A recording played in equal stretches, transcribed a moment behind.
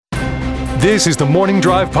This is the Morning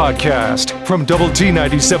Drive Podcast from Double T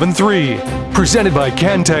 97.3, presented by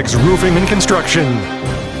Cantex Roofing and Construction.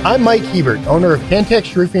 I'm Mike Hebert, owner of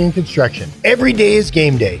Cantex Roofing and Construction. Every day is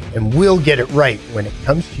game day, and we'll get it right when it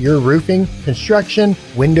comes to your roofing, construction,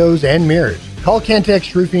 windows, and mirrors. Call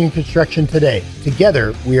Cantex Roofing and Construction today.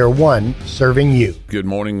 Together, we are one serving you. Good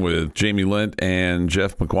morning with Jamie Lent and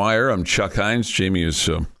Jeff McGuire. I'm Chuck Heinz. Jamie is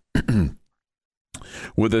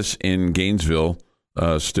with us in Gainesville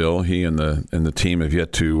still. He and the team have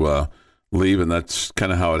yet to leave, and that's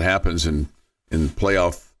kind of how it happens in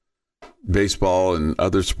playoff baseball and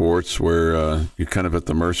other sports, where you're kind of at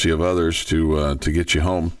the mercy of others to get you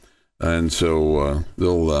home. And so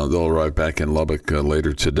they'll arrive back in Lubbock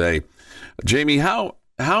later today. Jamie, how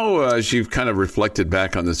as you've kind of reflected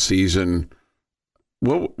back on the season,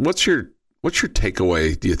 what's your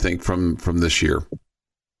takeaway, do you think, from this year?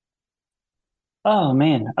 Oh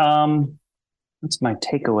man, what's my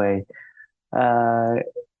takeaway? I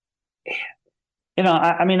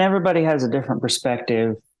mean, everybody has a different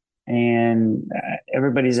perspective, and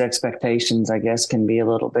everybody's expectations, I guess, can be a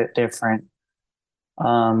little bit different.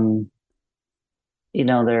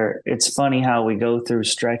 It's funny how we go through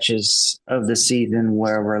stretches of the season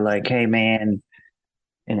where we're like, hey man,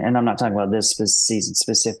 and I'm not talking about this season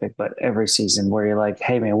specific, but every season where you're like,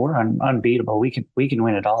 hey man, we're unbeatable. We can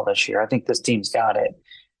win it all this year. I think this team's got it.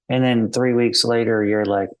 And then 3 weeks later, you're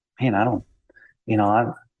like, man,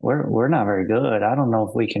 we're not very good. I don't know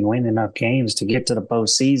if we can win enough games to get to the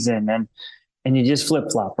postseason. And you just flip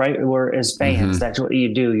flop, right? We're as fans, That's what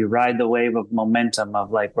you do. You ride the wave of momentum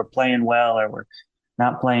of like, we're playing well or we're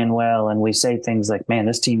not playing well. And we say things like, man,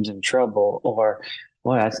 this team's in trouble, or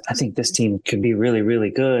boy, I think this team could be really, really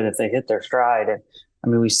good if they hit their stride. And I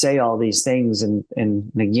mean, we say all these things and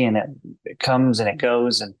again, it comes and it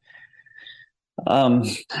goes. And I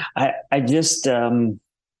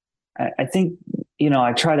think,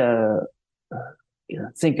 I try to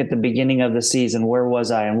think at the beginning of the season, where was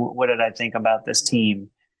I and what did I think about this team?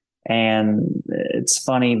 And it's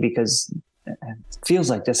funny because it feels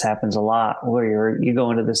like this happens a lot, where you go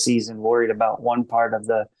into the season worried about one part of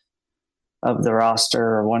the roster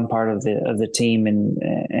or one part of the team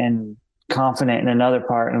and confident in another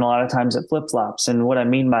part. And a lot of times it flip flops. And what I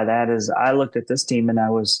mean by that is I looked at this team and I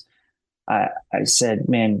said,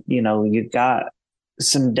 man, you've got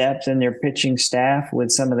some depth in their pitching staff with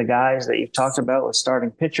some of the guys that you've talked about with starting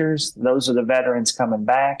pitchers. Those are the veterans coming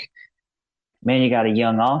back. Man, you got a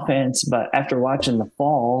young offense. But after watching the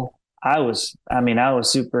fall, I was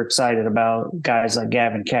super excited about guys like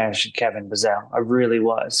Gavin Cash and Kevin Bazell. I really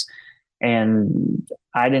was. And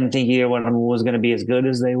I didn't think either one of them was going to be as good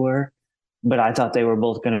as they were, but I thought they were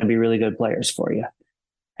both going to be really good players for you.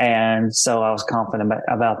 And so I was confident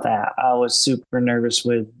about that. I was super nervous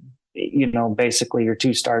with, basically your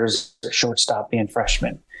two starters at shortstop being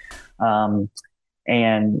freshmen.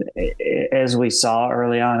 And as we saw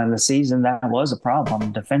early on in the season, that was a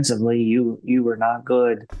problem. Defensively, you were not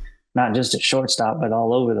good, not just at shortstop, but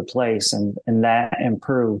all over the place. And that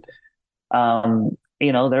improved.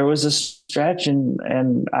 There was a stretch,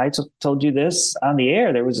 and I told you this on the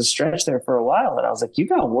air, there was a stretch there for a while that I was like, you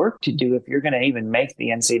got work to do if you're going to even make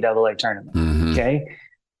the NCAA tournament. Mm-hmm. Okay.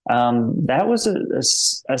 That was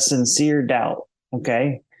a sincere doubt.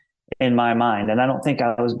 Okay. In my mind. And I don't think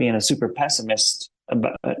I was being a super pessimist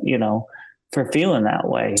about, for feeling that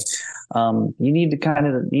way. You needed to kind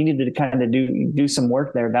of do some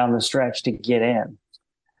work there down the stretch to get in.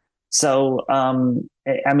 So,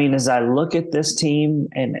 as I look at this team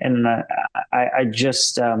and I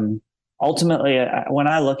just, ultimately, when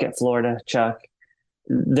I look at Florida, Chuck,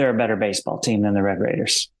 they're a better baseball team than the Red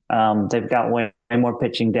Raiders. They've got way more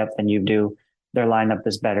pitching depth than you do. Their lineup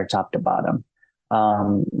is better top to bottom.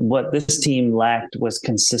 What this team lacked was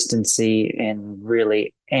consistency in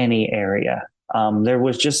really any area. There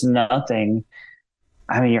was just nothing.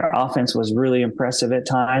 I mean, your offense was really impressive at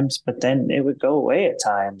times, but then it would go away at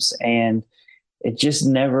times. And it just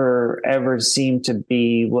never, ever seemed to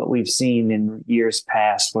be what we've seen in years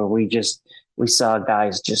past, where we saw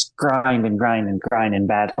guys just grind and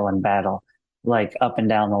battle, like up and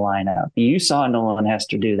down the lineup. You saw Nolan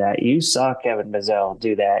Hester do that. You saw Kevin Bazell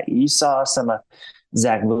do that. You saw some of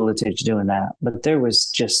Zach Vuletich doing that. But there was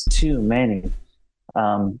just too many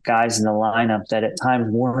guys in the lineup that at times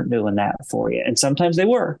weren't doing that for you. And sometimes they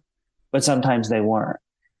were, but sometimes they weren't.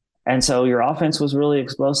 And so your offense was really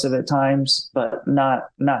explosive at times, but not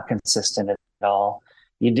consistent at all.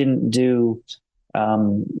 You didn't do,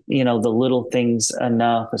 the little things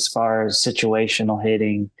enough as far as situational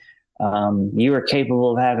hitting. You were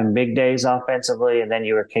capable of having big days offensively, and then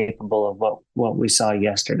you were capable of what we saw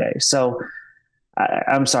yesterday. So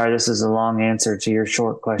I'm sorry, this is a long answer to your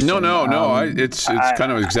short question. No. It's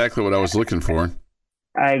kind of exactly what I was looking for.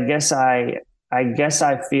 I guess I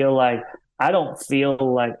feel like I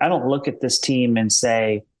don't look at this team and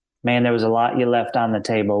say, man, there was a lot you left on the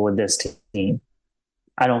table with this team.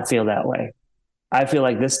 I don't feel that way. I feel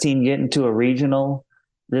like this team getting to a regional,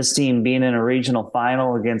 this team being in a regional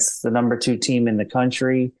final against the number 2 team in the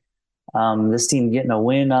country, this team getting a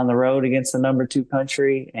win on the road against the number 2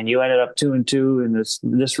 country, and you ended up 2-2 in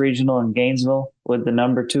this regional in Gainesville with the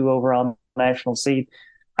number 2 overall national seed.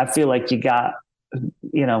 I feel like you got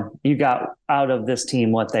out of this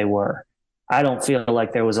team what they were. I don't feel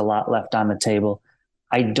like there was a lot left on the table.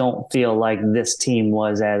 I don't feel like this team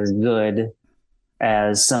was as good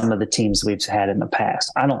as some of the teams we've had in the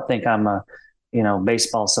past. I don't think I'm a,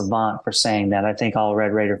 baseball savant for saying that. I think all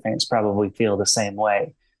Red Raider fans probably feel the same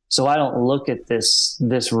way. So I don't look at this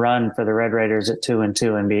run for the Red Raiders at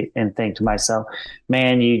 2-2 and think to myself,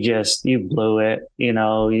 man, you blew it.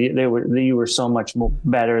 You were so much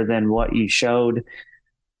better than what you showed.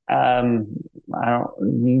 You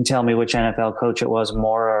can tell me which NFL coach it was,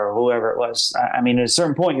 Moore or whoever it was. I mean, at a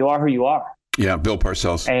certain point, you are who you are. Yeah, Bill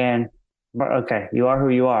Parcells. Okay, you are who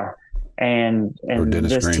you are. And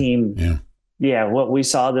this Green. team, what we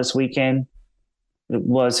saw this weekend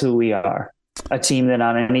was who we are. A team that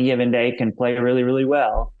on any given day can play really, really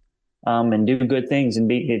well and do good things and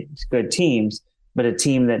beat good teams, but a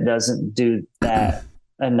team that doesn't do that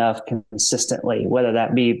enough consistently, whether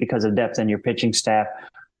that be because of depth in your pitching staff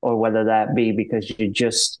or whether that be because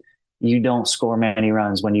you don't score many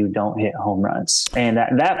runs when you don't hit home runs. And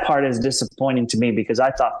that part is disappointing to me because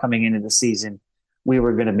I thought coming into the season, we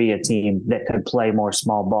were going to be a team that could play more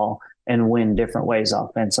small ball and win different ways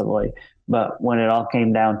offensively. But when it all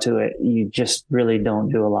came down to it, you just really don't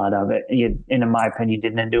do a lot of it. In my opinion, you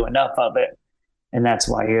didn't do enough of it. And that's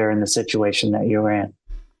why you're in the situation that you're in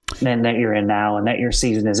and that you're in now and that your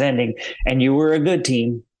season is ending. And you were a good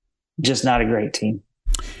team, just not a great team.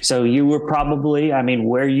 So you were probably,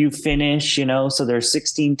 where you finish, so there's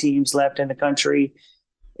 16 teams left in the country.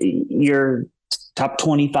 You're top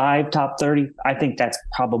 25, top 30. I think that's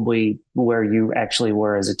probably where you actually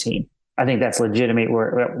were as a team. I think that's legitimately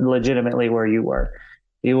where you were.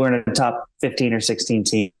 You were in a top 15 or 16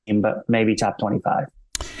 team, but maybe top 25.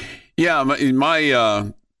 Yeah,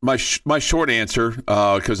 my short answer,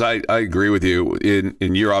 because I agree with you,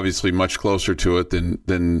 and you're obviously much closer to it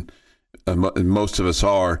than most of us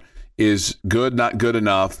are, is good, not good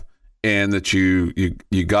enough, and that you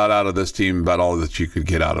got out of this team about all that you could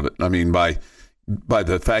get out of it. I mean, by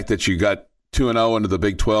the fact that you got 2-0 into the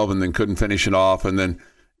Big 12 and then couldn't finish it off, and then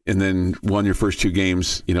won your first 2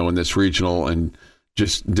 games, in this regional, and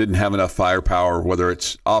just didn't have enough firepower, whether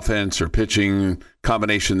it's offense or pitching,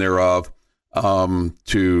 combination thereof,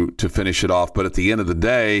 to finish it off. But at the end of the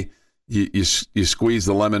day, you squeeze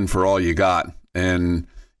the lemon for all you got, and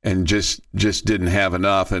just didn't have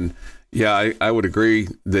enough. And yeah, I would agree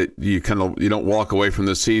that you don't walk away from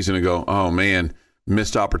this season and go, oh man,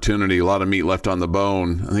 missed opportunity, a lot of meat left on the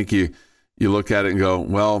bone. I think you look at it and go,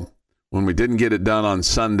 well, when we didn't get it done on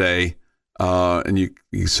Sunday, and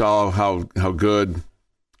you saw how good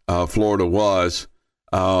Florida was,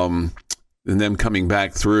 and them coming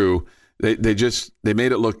back through, they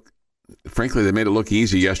made it look, frankly, they made it look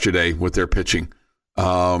easy yesterday with their pitching.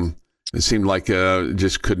 It seemed like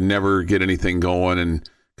just could never get anything going and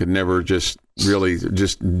could never just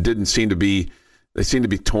didn't seem to be. They seemed to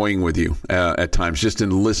be toying with you at times, just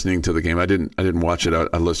in listening to the game. I didn't watch it.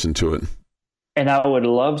 I listened to it. And I would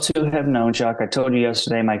love to have known, Chuck. I told you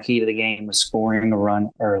yesterday my key to the game was scoring a run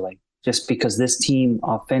early. Just because this team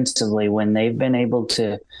offensively, when they've been able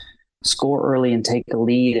to score early and take a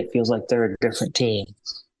lead, it feels like they're a different team.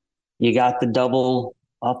 You got the double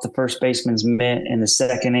off the first baseman's mitt in the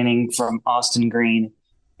second inning from Austin Green,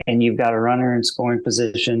 and you've got a runner in scoring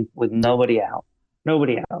position with nobody out.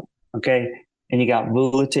 Okay? And you got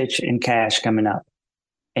Vuletic and Cash coming up.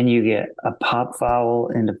 And you get a pop foul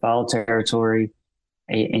into foul territory,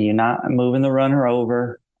 and you're not moving the runner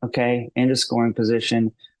over, okay, into scoring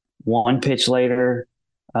position. One pitch later,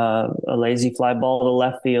 a lazy fly ball to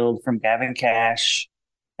left field from Gavin Cash,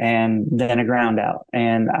 and then a ground out.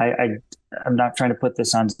 And I'm not trying to put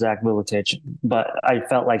this on Zach Vuletic, but I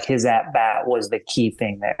felt like his at-bat was the key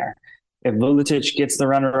thing there. If Vuletic gets the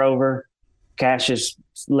runner over, Cash's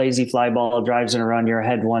lazy fly ball drives in a run, you're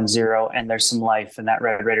ahead 1-0, and there's some life in that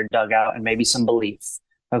Red Raider dugout and maybe some belief.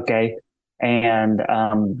 Okay. And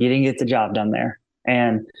you didn't get the job done there.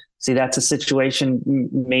 And see, that's a situation,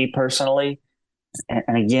 me personally.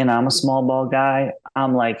 And again, I'm a small ball guy.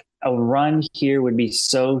 I'm like, a run here would be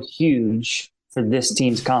so huge for this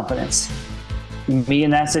team's confidence. me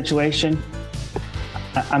in that situation,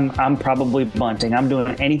 I'm probably bunting. I'm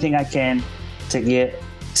doing anything I can to get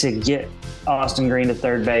Austin Green to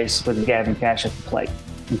third base with Gavin Cash at the plate.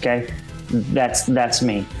 Okay, that's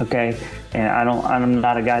me. Okay, and I'm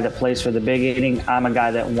not a guy that plays for the big inning. I'm a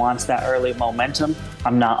guy that wants that early momentum.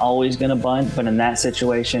 I'm not always going to bunt, but in that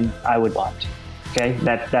situation, I would bunt. Okay,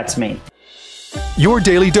 that's me. Your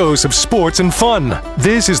daily dose of sports and fun.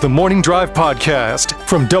 This is the Morning Drive Podcast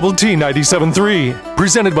from Double T 97.3,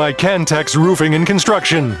 presented by Cantex Roofing and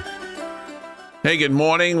Construction. Hey, good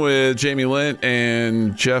morning with Jamie Lent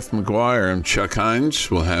and Jeff McGuire. I'm Chuck Heinz.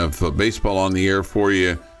 We'll have baseball on the air for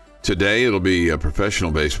you today. It'll be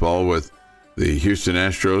professional baseball with the Houston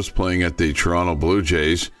Astros playing at the Toronto Blue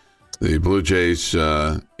Jays. The Blue Jays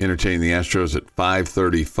entertain the Astros at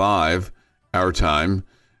 5:35 our time.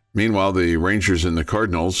 Meanwhile, the Rangers and the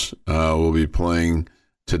Cardinals will be playing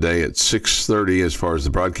today at 6:30 as far as the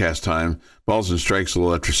broadcast time. Balls and strikes a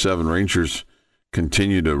little after 7. Rangers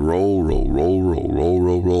continue to roll. We'll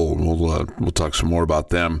talk some more about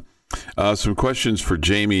them. Some questions for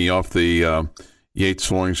Jamie off the Yates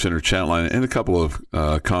Flooring Center chat line and a couple of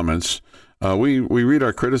comments. We read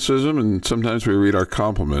our criticism and sometimes we read our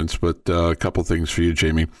compliments, but a couple things for you,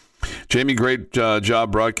 Jamie. Jamie, great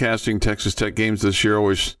job broadcasting Texas Tech games this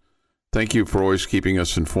year. Thank you for always keeping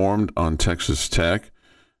us informed on Texas Tech.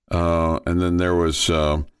 And then there was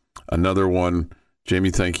another one.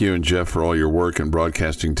 Jamie, thank you and Jeff for all your work in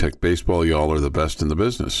broadcasting Tech baseball. Y'all are the best in the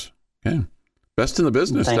business. Okay, best in the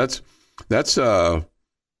business. That's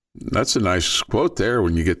a nice quote there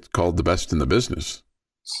when you get called the best in the business.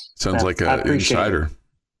 Sounds like an insider.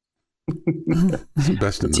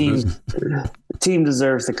 Best in the business. Team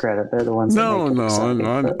deserves the credit. They're the ones.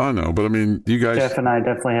 I know, but I mean, you guys. Jeff and I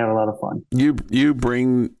definitely have a lot of fun. You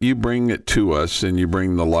bring it to us, and you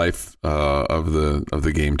bring the life of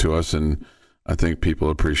the game to us, and I think people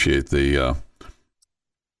appreciate the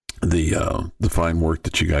fine work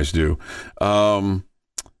that you guys do.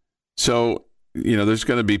 So there's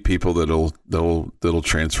going to be people that'll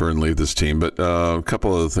transfer and leave this team, but a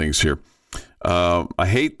couple other things here. I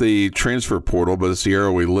hate the transfer portal, but it's the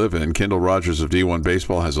era we live in. Kendall Rogers of D1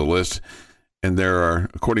 Baseball has a list, and there are,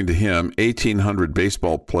 according to him, 1,800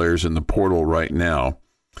 baseball players in the portal right now.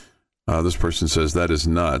 This person says that is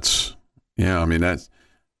nuts. Yeah, I mean that's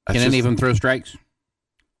Can any of them throw strikes?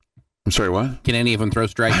 I'm sorry, what? Can any of them throw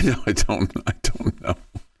strikes? I don't know.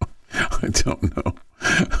 I don't know.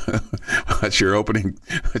 That's your opening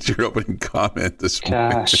comment this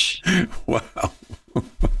morning. Gosh. Wow.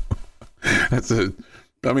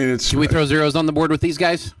 Can we throw zeros on the board with these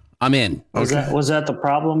guys? I'm in. Was that the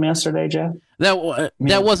problem yesterday, Jeff? That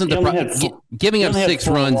wasn't the problem. Giving up 6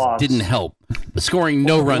 runs didn't help. Scoring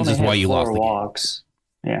no runs is why you lost the game. Walks.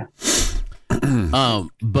 Yeah.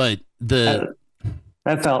 But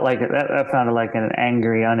that felt like that sounded like an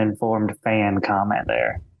angry, uninformed fan comment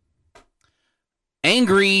there.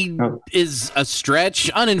 Angry is a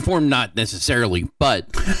stretch. Uninformed, not necessarily, but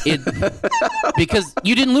because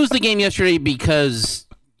you didn't lose the game yesterday because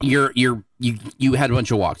you had a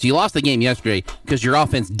bunch of walks. You lost the game yesterday because your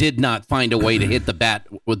offense did not find a way to hit the bat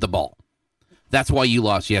with the ball. That's why you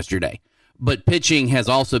lost yesterday. But pitching has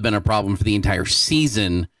also been a problem for the entire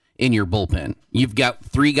season in your bullpen. You've got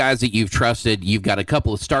 3 guys that you've trusted. You've got a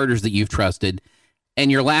couple of starters that you've trusted.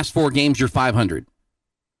 And your last 4 games, you're 500.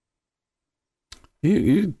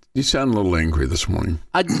 You sound a little angry this morning.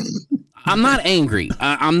 I'm not angry.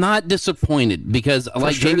 I'm not disappointed because,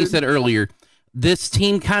 like Jamie said earlier, this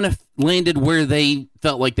team kind of landed where they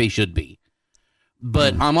felt like they should be.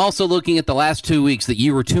 But I'm also looking at the last 2 weeks that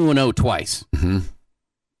you were 2-0 twice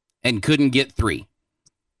and couldn't get 3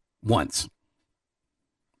 once.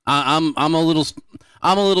 I'm a little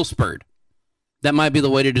spurred. That might be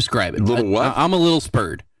the way to describe it. A little what? I'm a little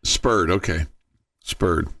spurred. Spurred. Okay.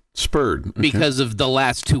 Spurred. Okay. Because of the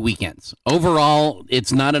last 2 weekends. Overall,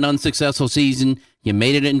 it's not an unsuccessful season. You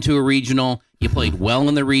made it into a regional. You played well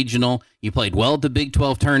in the regional. You played well at the Big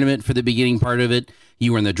 12 tournament for the beginning part of it.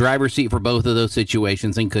 You were in the driver's seat for both of those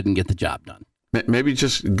situations and couldn't get the job done. Maybe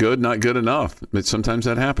just good, not good enough. But sometimes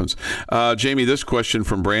that happens. Jamie, this question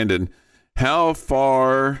from Brandon. How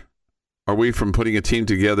far are we from putting a team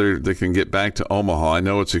together that can get back to Omaha? I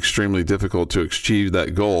know it's extremely difficult to achieve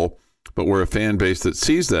that goal, but we're a fan base that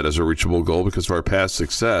sees that as a reachable goal because of our past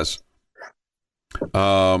success.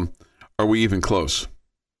 Are we even close?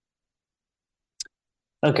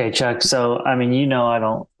 Okay, Chuck. So, I mean, I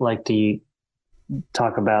don't like to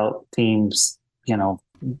talk about teams,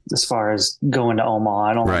 as far as going to Omaha.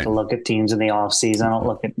 I don't like to look at teams in the off season. I don't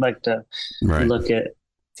look at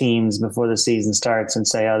teams before the season starts and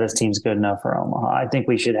say, oh, this team's good enough for Omaha. I think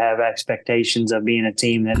we should have expectations of being a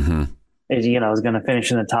team that is going to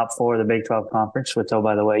finish in the top 4 of the Big 12 Conference, which, oh,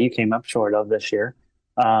 by the way, you came up short of this year,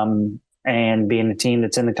 and being a team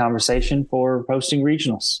that's in the conversation for hosting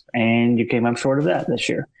regionals, and you came up short of that this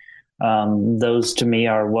year. Those, to me,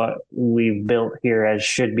 are what we've built here as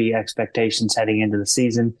should be expectations heading into the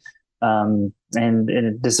season. And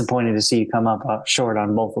it's disappointing to see you come up short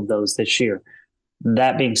on both of those this year.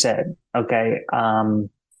 That being said, okay,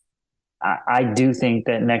 I do think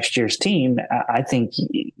that next year's team, I think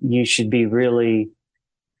you should be really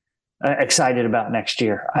excited about next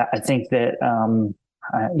year. I think that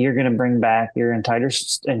you're going to bring back your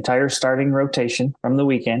entire starting rotation from the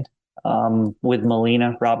weekend with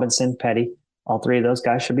Molina, Robinson, Petty. All 3 of those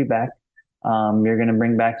guys should be back. You're going to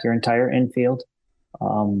bring back your entire infield.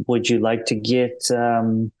 Would you like to get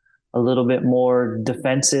a little bit more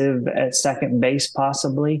defensive at second base,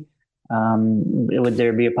 possibly? Would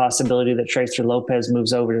there be a possibility that Tracer Lopez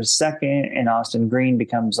moves over to second and Austin Green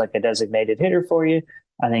becomes like a designated hitter for you?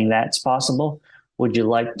 I think that's possible. Would you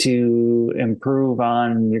like to improve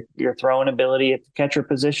on your throwing ability at the catcher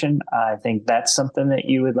position? I think that's something that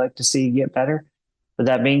you would like to see get better. But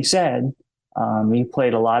that being said, you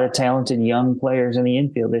played a lot of talented young players in the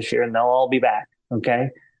infield this year, and they'll all be back.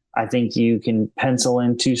 Okay. I think you can pencil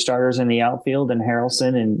in 2 starters in the outfield, and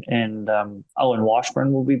Harrelson and Owen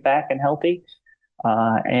Washburn will be back and healthy.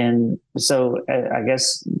 And so I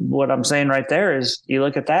guess what I'm saying right there is you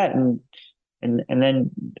look at that and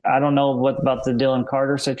then I don't know what about the Dylan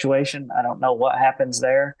Carter situation. I don't know what happens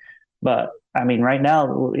there, but I mean, right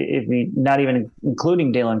now, if you not even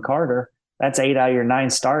including Dylan Carter, that's 8 out of your 9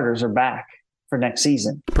 starters are back for next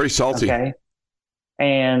season. Pretty salty. Okay.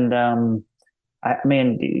 And, I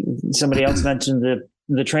mean, somebody else mentioned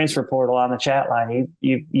the transfer portal on the chat line.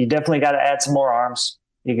 You definitely got to add some more arms.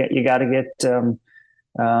 You got to get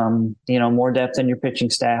more depth in your pitching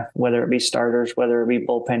staff, whether it be starters, whether it be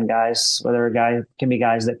bullpen guys, whether a guy can be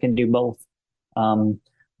guys that can do both.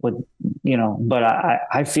 But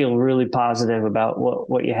I feel really positive about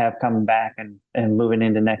what you have coming back and moving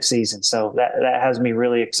into next season. So that has me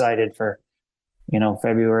really excited for,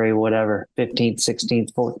 February, whatever, 15th,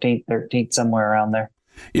 16th, 14th, 13th, somewhere around there.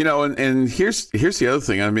 And here's the other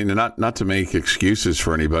thing. I mean, not to make excuses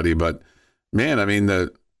for anybody, but man, I mean,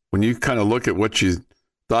 when you kind of look at what you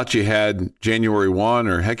thought you had January 1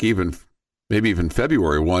 or heck, maybe even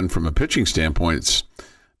February 1 from a pitching standpoint, it's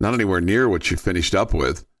not anywhere near what you finished up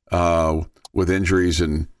with injuries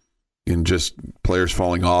and just players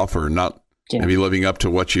falling off or not maybe living up to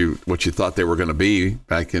what you thought they were going to be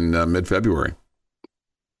back in mid-February.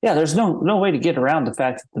 Yeah, there's no way to get around the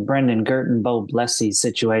fact that the Brendan Girton, Bo Blessy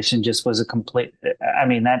situation just was a complete. I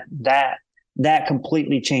mean, that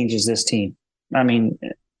completely changes this team. I mean,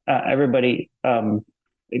 everybody.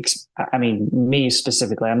 Me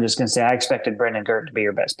specifically, I'm just going to say I expected Brendan Girton to be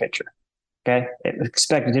your best pitcher. Okay, I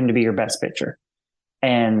expected him to be your best pitcher,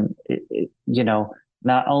 and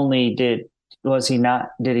not only did he not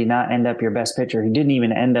end up your best pitcher, he didn't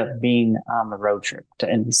even end up being on the road trip to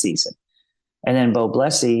end the season. And then Bo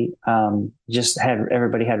Blessy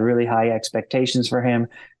everybody had really high expectations for him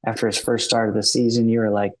after his first start of the season. You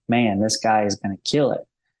were like, man, this guy is going to kill it.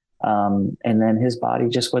 And then his body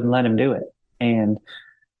just wouldn't let him do it. And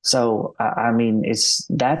so, I mean,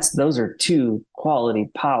 those are 2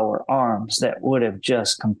 quality power arms that would have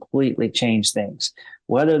just completely changed things,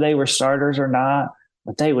 whether they were starters or not.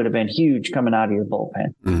 But they would have been huge coming out of your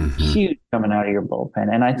bullpen, huge coming out of your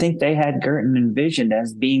bullpen. And I think they had Girton envisioned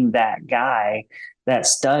as being that guy, that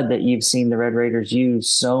stud that you've seen the Red Raiders use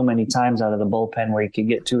so many times out of the bullpen, where you could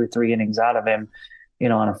get 2 or 3 innings out of him,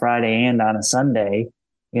 on a Friday and on a Sunday,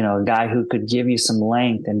 a guy who could give you some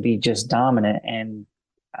length and be just dominant. And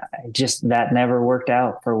just that never worked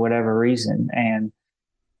out for whatever reason. And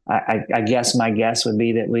I guess my guess would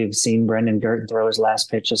be that we've seen Brendan Girton throw his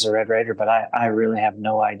last pitch as a Red Raider, but I really have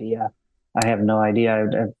no idea. I have no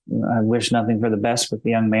idea. I wish nothing for the best with the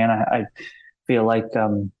young man. I feel like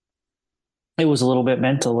it was a little bit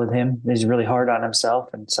mental with him. He's really hard on himself,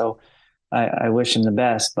 and so I wish him the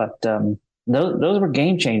best. But those were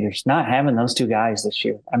game changers, not having those 2 guys this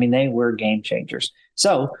year. I mean, they were game changers.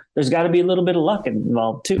 So there's got to be a little bit of luck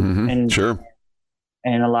involved too. And sure.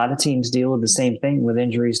 And a lot of teams deal with the same thing with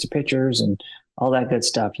injuries to pitchers and all that good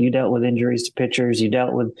stuff. You dealt with injuries to pitchers. You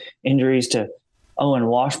dealt with injuries to Owen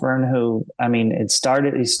Washburn, who, I mean, he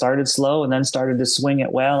started slow and then started to swing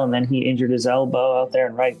it well, and then he injured his elbow out there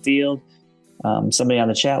in right field. Somebody on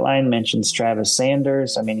the chat line mentions Travis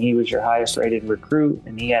Sanders. I mean, he was your highest rated recruit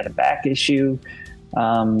and he had a back issue.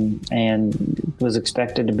 and was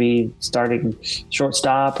expected to be starting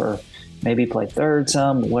shortstop or maybe play third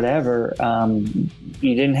whatever.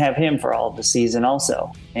 You didn't have him for all of the season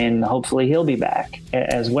also, and hopefully he'll be back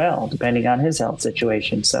as well, depending on his health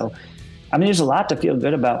situation. So, I mean, there's a lot to feel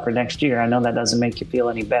good about for next year. I know that doesn't make you feel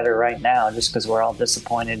any better right now just because we're all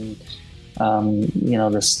disappointed in,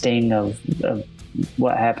 the sting of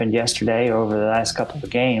what happened yesterday or over the last couple of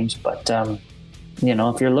games. But,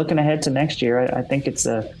 if you're looking ahead to next year, I think it's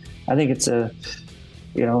a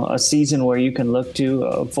season where you can look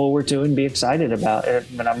forward to and be excited about it.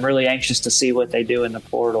 But I'm really anxious to see what they do in the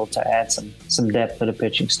portal to add some depth to the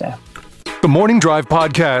pitching staff. The Morning Drive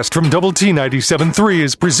podcast from Double T 97.3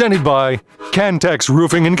 is presented by Cantex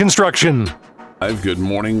Roofing and Construction. Good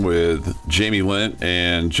morning with Jamie Lent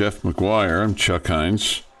and Jeff McGuire. I'm Chuck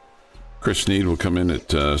Heinz. Chris Sneed will come in at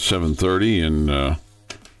 7:30 and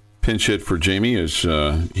pinch hit for Jamie as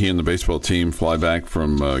he and the baseball team fly back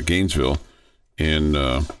from Gainesville. And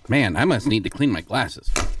man, I must need to clean my glasses.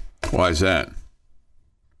 Why is that?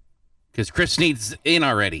 Because Chris Sneed's in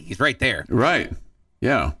already. He's right there. Right.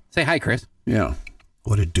 Yeah. Say hi, Chris. Yeah.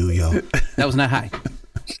 What it do, yo? That was not hi.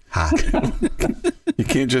 Hi. You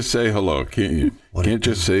can't just say hello, can't you? You can't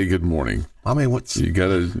just say good morning. I mean, you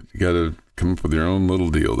gotta come up with your own little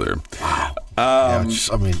deal there. Wow.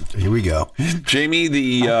 Here we go. Jamie,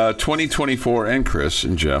 the 2024, and Chris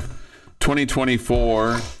and Jeff,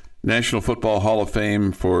 2024 National Football Hall of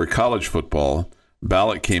Fame for college football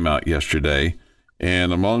ballot came out yesterday,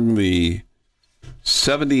 and among the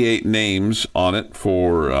 78 names on it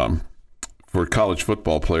for college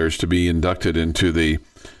football players to be inducted into the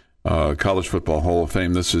College Football Hall of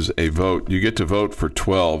Fame, this is a vote. You get to vote for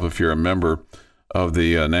 12 if you're a member of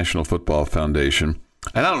the National Football Foundation.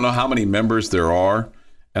 And I don't know how many members there are,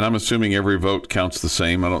 and I'm assuming every vote counts the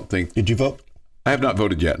same. I don't think. Did you vote? I have not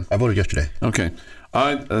voted yet. I voted yesterday. Okay.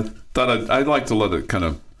 I thought I'd like to let it kind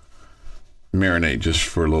of marinate just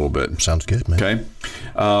for a little bit. Sounds good, man. Okay.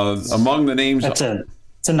 Among the names...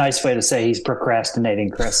 It's a nice way to say he's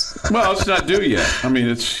procrastinating, Chris. Well, it's not due yet.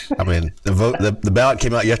 The ballot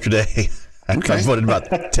came out yesterday. Okay. I voted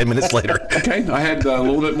about 10 minutes later. Okay. I had a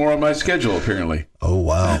little bit more on my schedule, apparently. Oh,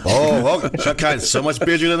 wow. Chuck Heinz, so much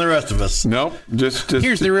busier than the rest of us. Nope. Just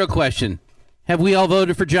Here's the real question. Have we all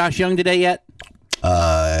voted for Josh Young today yet?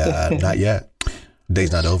 Not yet.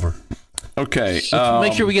 Day's not over. Okay.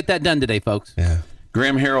 Make sure we get that done today, folks. Yeah.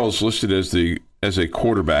 Graham Harrell's listed as a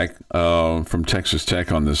quarterback from Texas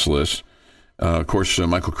Tech on this list. Of course,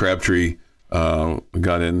 Michael Crabtree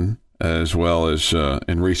got in, as well as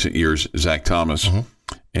in recent years Zach Thomas,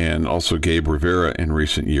 and also Gabe Rivera in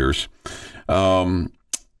recent years.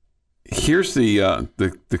 Here's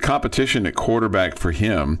the competition at quarterback for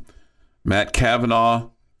him. Matt Cavanaugh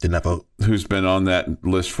did not vote, who's been on that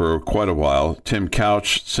list for quite a while. Tim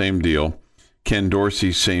Couch, same deal. Ken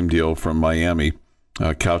Dorsey, same deal from Miami.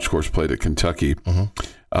 Couch, of course, played at Kentucky.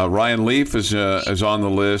 Ryan Leaf is on the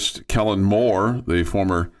list. Kellen Moore, the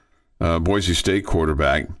former Boise State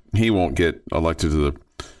quarterback, he won't get elected to the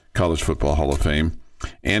College Football Hall of Fame.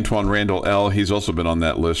 Antoine Randall L., he's also been on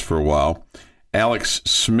that list for a while. Alex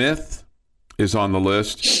Smith is on the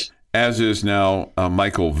list, as is now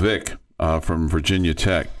Michael Vick from Virginia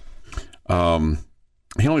Tech.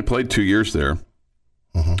 He only played 2 years there.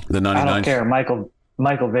 The 99. I don't care.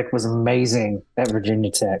 Michael Vick was amazing at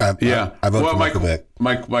Virginia Tech. I voted for Michael Vick.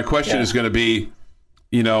 My question is going to be,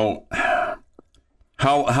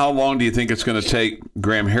 how long do you think it's going to take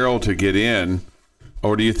Graham Harrell to get in,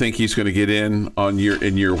 or do you think he's going to get in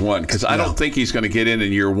in year one? Because I don't think he's going to get in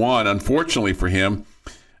year one. Unfortunately for him,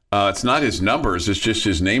 it's not his numbers; it's just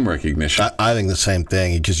his name recognition. I think the same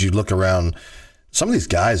thing, because you look around, some of these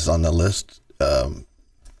guys on the list,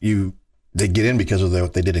 they get in because of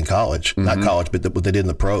what they did in college. Not college, but what they did in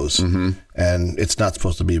the pros. And it's not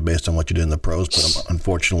supposed to be based on what you did in the pros, but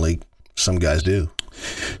unfortunately, some guys do.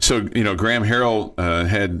 So, Graham Harrell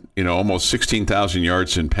had, almost 16,000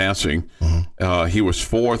 yards in passing. He was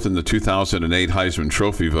fourth in the 2008 Heisman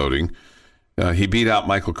Trophy voting. He beat out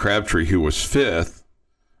Michael Crabtree, who was fifth.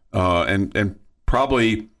 And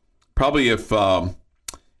probably if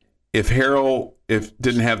Harrell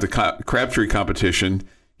didn't have the Crabtree competition,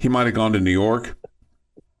 he might have gone to New York.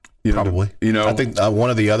 Probably. I think one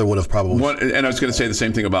or the other would have probably. And I was going to say the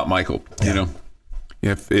same thing about Michael. Yeah.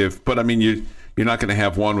 But I mean, you're not going to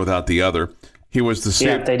have one without the other. He was the same.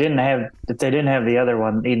 Yeah, if they didn't have the other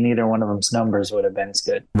one, neither one of them's numbers would have been as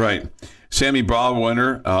good. Right. Sammy Baugh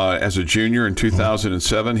winner as a junior in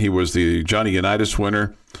 2007. He was the Johnny Unitas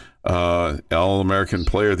winner, All-American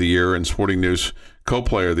Player of the Year, and Sporting News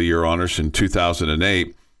Co-Player of the Year honors in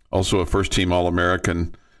 2008. Also a first-team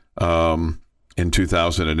All-American. And in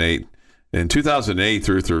 2008. In 2008,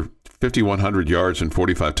 threw 5,100 yards and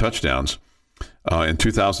 45 touchdowns. In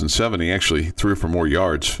 2007, he actually threw for more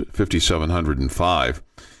yards, 5,705,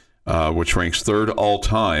 which ranks third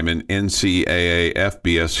all-time in NCAA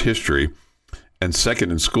FBS history and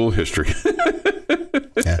second in school history.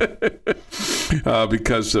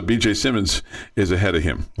 Because B.J. Simmons is ahead of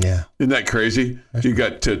him. Yeah. Isn't that crazy? You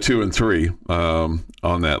got 2 and 3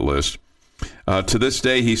 on that list. To this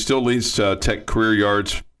day, he still leads Tech career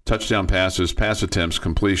yards, touchdown passes, pass attempts,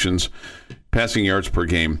 completions, passing yards per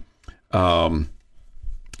game.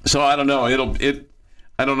 So I don't know.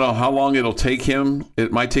 I don't know how long it'll take him.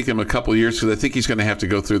 It might take him a couple of years because I think he's going to have to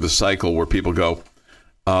go through the cycle where people go,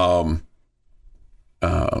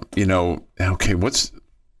 okay, what's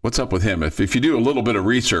up with him? If you do a little bit of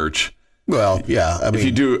research, well, yeah, I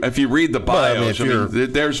mean, if you read the bios,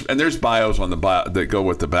 there's bios on the that go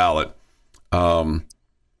with the ballot.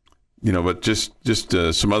 But just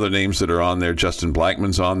some other names that are on there. Justin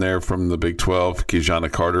Blackmon's on there from the Big 12.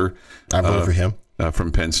 Kejana Carter, I voted for him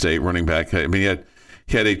from Penn State, running back. I mean,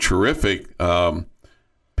 he had a terrific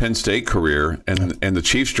Penn State career, and the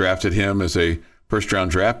Chiefs drafted him as a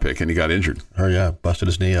first-round draft pick, and he got injured. Oh yeah, busted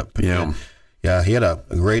his knee up. Yeah. He had a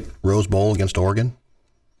great Rose Bowl against Oregon,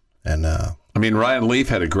 and I mean, Ryan Leaf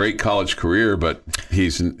had a great college career, but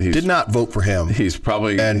he's did not vote for him. He's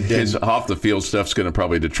probably his off the field stuff's going to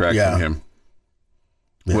probably detract from him.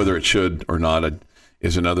 Yeah. Whether it should or not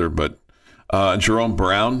is another. But Jerome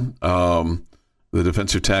Brown, the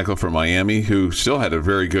defensive tackle from Miami, who still had a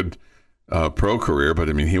very good pro career, but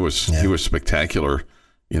I mean he was spectacular,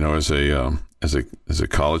 as a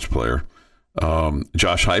college player.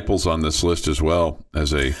 Josh Heupel's on this list as well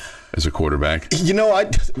as a quarterback.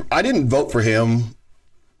 I didn't vote for him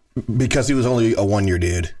because he was only a 1-year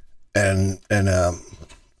dude, and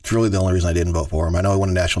it's really the only reason I didn't vote for him. I know he won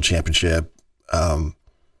a national championship.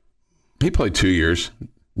 He played 2 years,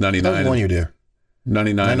 99. That was 1 year dude.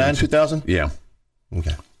 99, 2000? Yeah.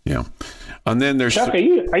 Okay. Yeah. And then there's Chuck. Are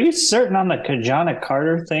you certain on the Kejana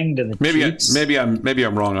Carter thing to the Chiefs? Maybe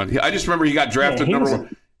I'm wrong on. I just remember he got drafted number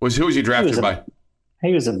one. Who was he drafted by?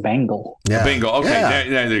 He was a Bengal. Yeah. A Bengal. Okay, yeah.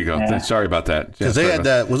 There you go. Yeah. Sorry about that. Because they had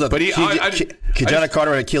Kejana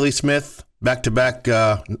Carter and Achilles Smith back-to-back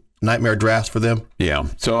nightmare drafts for them. Yeah.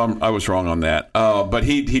 So I was wrong on that. But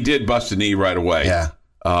he did bust a knee right away. Yeah.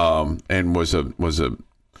 And was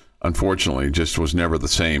unfortunately just was never the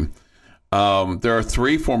same. There are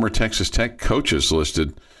 3 former Texas Tech coaches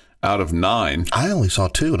listed out of 9. I only saw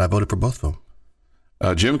 2, and I voted for both of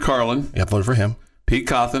them. Jim Carlin. Yeah, I voted for him. Pete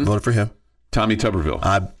Cawthon. Voted for him. Tommy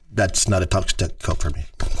Tuberville. That's not a Texas Tech coach for me.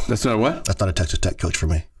 That's not what? That's not a Texas Tech coach for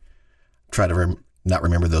me. Try to not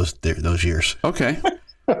remember those years. Okay.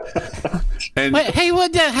 And hey,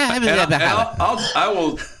 what?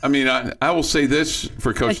 I will say this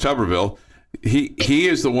for Coach Tuberville. He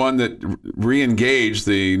is the one that re-engaged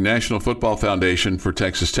the National Football Foundation for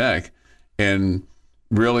Texas Tech and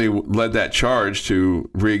really led that charge to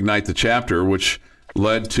reignite the chapter, which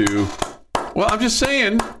led to, well, I'm just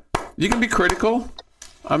saying, you can be critical.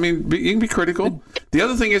 I mean, you can be critical. The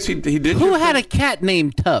other thing is he did. Who had a cat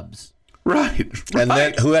named Tubbs? Right. And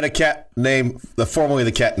then who had a cat named, formerly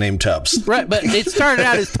the cat named Tubbs. Right, but it started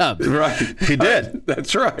out as Tubbs. Right. He did.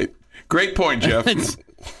 That's right. Great point, Jeff.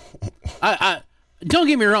 I don't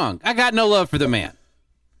get me wrong. I got no love for the man.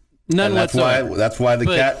 None whatsoever. That's why the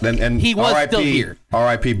cat and he was still here.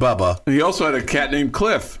 R.I.P. Bubba. He also had a cat named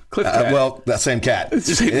Cliff. Cat. Well, that same cat.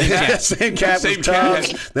 Same cat was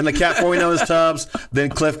Tubbs. Then the cat before we know is Tubbs. Then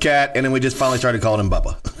Cliff Cat, and then we just finally started calling him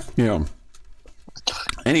Bubba. Yeah.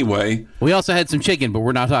 Anyway, we also had some chicken, but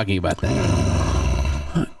we're not talking about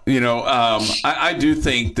that. I do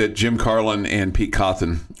think that Jim Carlin and Pete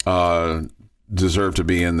Cawthon deserve to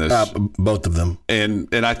be in this. Both of them. And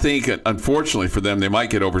I think, unfortunately for them, they might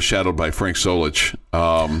get overshadowed by Frank Solich.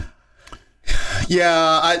 I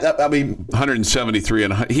mean, 173,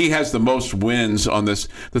 and he has the most wins on this.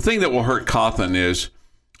 The thing that will hurt Cawthon is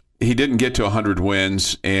he didn't get to 100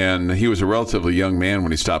 wins, and he was a relatively young man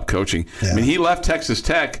when he stopped coaching. Yeah. I mean, he left Texas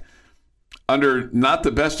Tech under not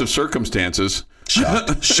the best of circumstances.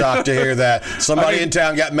 Shocked to hear that. Somebody in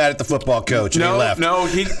town got mad at the football coach and he left.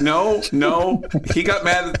 He got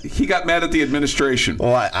mad. He got mad at the administration.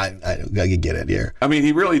 Well, I get it here. I mean,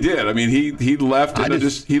 he really did. I mean, he left.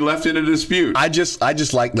 He left in a dispute. I just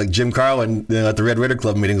like Jim Carlin at the Red Ritter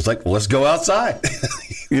Club meeting was like, well, let's go outside.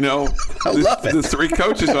 I love it. The 3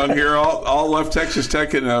 coaches on here all left Texas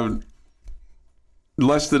Tech in a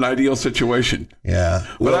less than ideal situation. Yeah.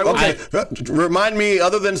 But remind me,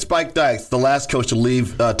 other than Spike Dykes, the last coach to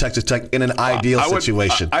leave Texas Tech in an ideal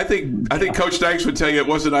situation. I think Coach Dykes would tell you it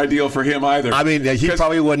wasn't ideal for him either. I mean, he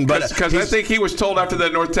probably wouldn't. Because I think he was told after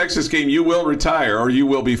that North Texas game, you will retire or you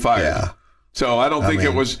will be fired. Yeah. So I don't think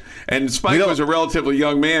it was. And Spike was a relatively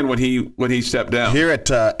young man when he stepped down. Here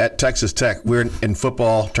at Texas Tech, we're in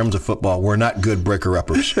football. In terms of football, we're not good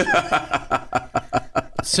breaker-uppers.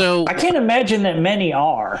 So I can't imagine that many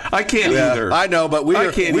are. I can't either. I know, but we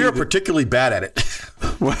are particularly bad at it.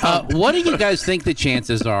 What do you guys think the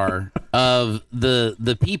chances are of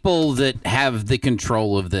the people that have the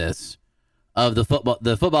control of this, of the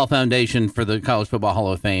football foundation for the College Football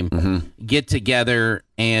Hall of Fame, get together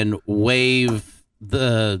and waive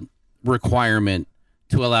the requirement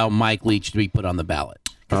to allow Mike Leach to be put on the ballot?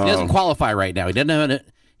 Because he doesn't qualify right now. He doesn't have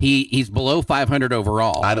he's below 500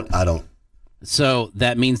 overall. I don't. So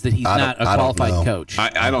that means that he's not a qualified coach.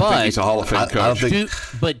 I don't think he's a Hall of Fame coach.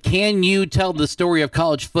 But can you tell the story of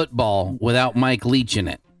college football without Mike Leach in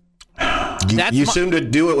it? You seem to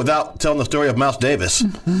do it without telling the story of Mouse Davis.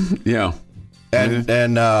 Yeah.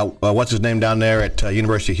 And what's his name down there at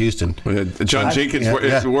University of Houston? John Jenkins.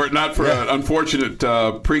 Were it not for an unfortunate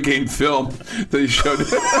pregame film that he showed.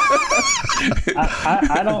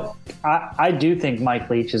 I do think Mike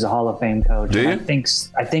Leach is a Hall of Fame coach. Do you?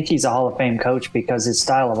 I think he's a Hall of Fame coach because his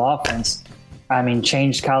style of offense,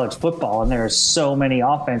 changed college football, and there are so many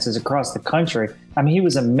offenses across the country. He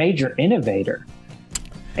was a major innovator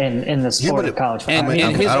in the sport of college football.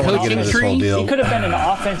 And his coaching tree, he could have been an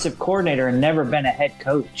offensive coordinator and never been a head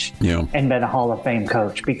coach and been a Hall of Fame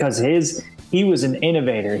coach because he was an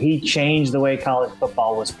innovator. He changed the way college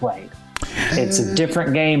football was played. It's a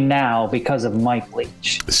different game now because of Mike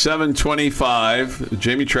Leach. 7:25.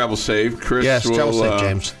 Jamie, travel safe. Chris, travel safe,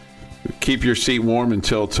 James. Keep your seat warm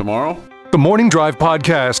until tomorrow. The Morning Drive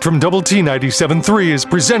podcast from Double T 97.3 is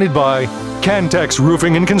presented by Cantex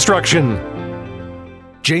Roofing and Construction.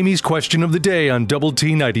 Jamie's question of the day on Double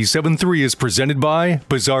T 97.3 is presented by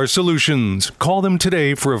Bizarre Solutions. Call them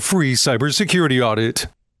today for a free cybersecurity audit.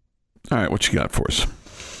 All right, what you got for us?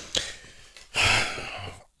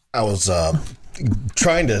 I was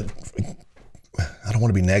trying to. I don't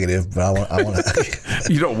want to be negative, but I want to.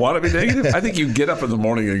 You don't want to be negative? I think you get up in the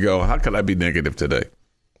morning and go, "How could I be negative today?"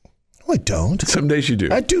 No, I don't. Some days you do.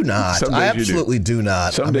 I do not. I absolutely do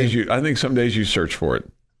not. Some days you. I think some days you search for it.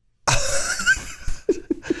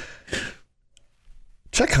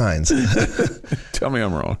 Check Heinz. Tell me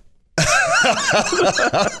I'm wrong.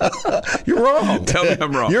 You're wrong. Tell me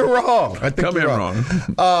I'm wrong. You're wrong. Tell me I'm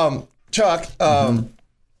wrong. Chuck.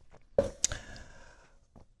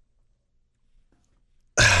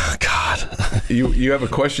 God. You have a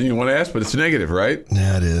question you want to ask, but it's negative, right?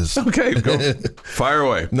 Yeah, it is. Okay, go. Fire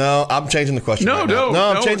away. No, I'm changing the question. No,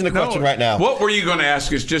 I'm changing the question right now. What were you going to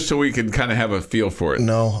ask us, just so we can kind of have a feel for it?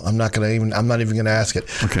 No, I'm not even going to ask it.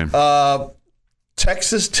 Okay.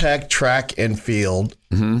 Texas Tech track and field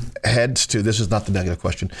heads to. This is not the negative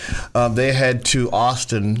question. They head to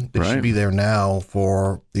Austin. They should be there now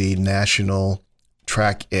for the national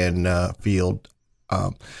track and field.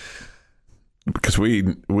 Because we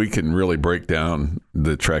can really break down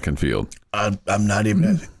the track and field. I'm not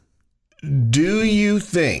even. Do you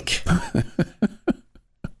think?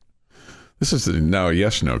 This is now a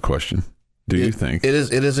yes/no question. Do you think it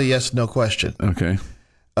is a yes/no question? Okay.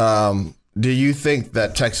 Do you think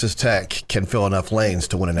that Texas Tech can fill enough lanes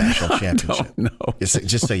to win a national championship? No.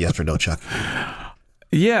 Just say yes or no, Chuck.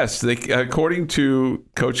 Yes, according to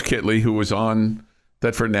Coach Kitley, who was on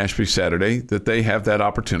Thetford Nashby Saturday, that they have that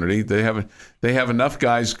opportunity. They have enough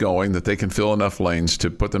guys going that they can fill enough lanes to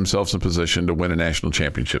put themselves in position to win a national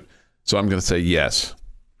championship. So I'm going to say yes.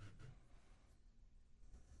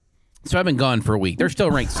 So I've been gone for a week. They're still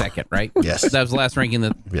ranked second, right? Yes. That was the last ranking.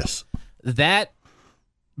 Yes. That,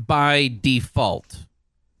 by default,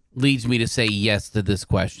 leads me to say yes to this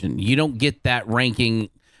question. You don't get that ranking.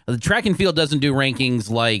 The track and field doesn't do rankings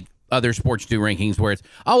like other sports do rankings where it's,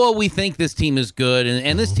 we think this team is good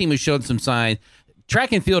and this team has showed some signs.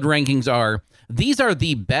 Track and field rankings these are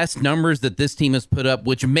the best numbers that this team has put up,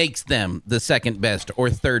 which makes them the second best or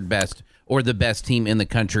third best or the best team in the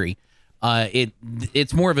country.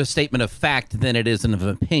 It's more of a statement of fact than it is of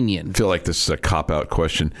opinion. I feel like this is a cop-out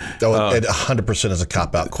question. It 100% is a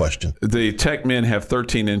cop-out question. The Tech men have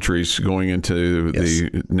 13 entries going into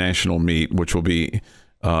the national meet, which will be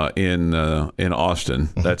in Austin.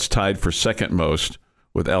 Mm-hmm. That's tied for second most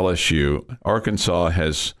with LSU. Arkansas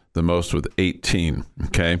has the most with 18.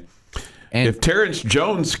 Okay, and if Terrence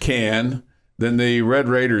Jones can, then the Red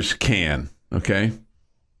Raiders can. Okay, do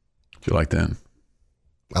you like that?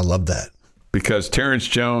 I love that. because Terrence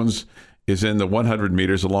Jones is in the 100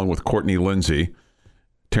 meters along with Courtney Lindsay.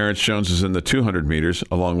 Terrence Jones is in the 200 meters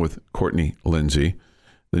along with Courtney Lindsay.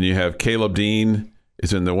 Then you have Caleb Dean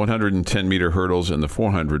is in the 110-meter hurdles and the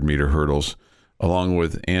 400-meter hurdles, along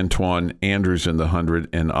with Antoine Andrews in the 100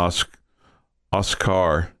 and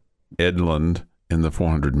Oscar Edlund in the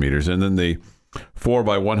 400 meters. And then the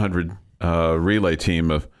 4x100 relay team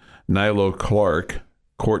of Nylo Clark,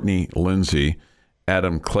 Courtney Lindsay,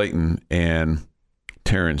 Adam Clayton, and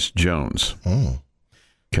Terrence Jones.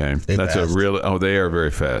 Okay. That's fast. They are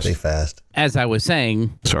very fast. They fast. As I was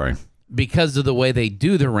saying, sorry, because of the way they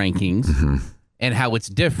do the rankings and how it's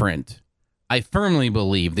different, I firmly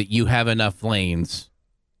believe that you have enough lanes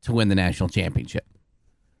to win the national championship.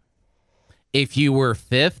 If you were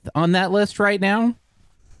 5th on that list right now,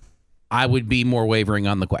 I would be more wavering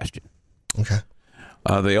on the question. Okay.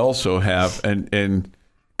 They also have, and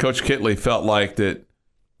Coach Kitley felt like that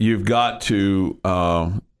you've got to,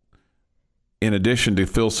 in addition to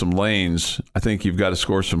fill some lanes, I think you've got to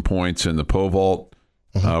score some points in the pole vault,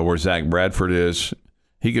 where Zach Bradford is.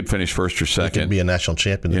 He could finish first or second. He could be a national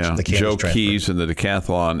champion. Yeah. Joe Keys in the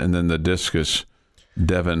decathlon, and then the discus,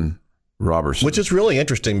 Devin Robertson. Which is really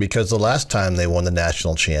interesting because the last time they won the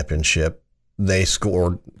national championship, they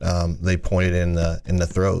scored. They pointed in the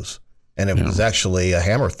throws, and it was actually a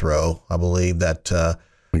hammer throw, I believe, that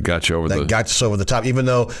got you over got us over the top. Even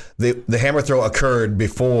though the hammer throw occurred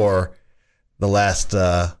before the last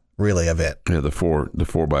relay event. Yeah, the four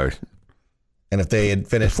by. And if they had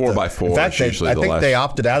finished 4x4, in fact, I think they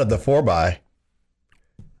opted out of the 4x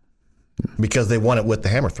because they won it with the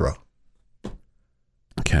hammer throw.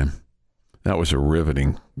 Okay, that was a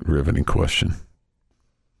riveting question.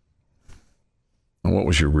 And what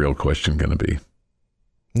was your real question going to be?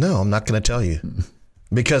 No, I'm not going to tell you.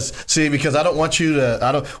 Because I don't want you to.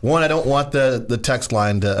 I don't want the text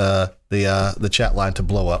line to the chat line to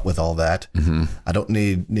blow up with all that. I don't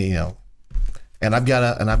need and I've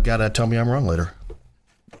got to tell me I'm wrong later.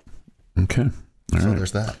 Okay,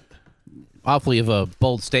 There's that. Awfully of a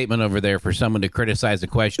bold statement over there for someone to criticize a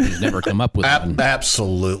question who's never come up with one.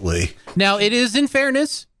 Absolutely. Now it is, in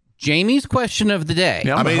fairness, Jamie's question of the day.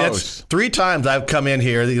 Yeah, it's 3 times I've come in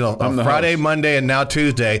here, on Friday, host. Monday, and now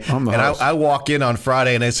Tuesday. I walk in on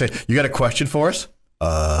Friday and they say, "You got a question for us?"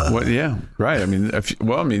 Well, yeah, right. I mean,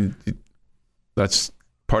 that's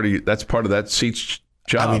part of that seat's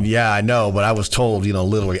job. I mean, yeah, I know, but I was told,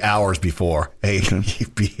 literally hours before, "Hey,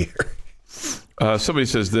 you'd be here." Somebody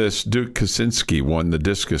says this: Duke Kaczynski won the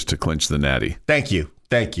discus to clinch the natty. Thank you.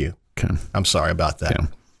 Okay. I'm sorry about that.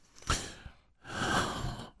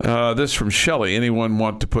 Yeah. This from Shelley. Anyone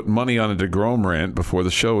want to put money on a DeGrom rant before the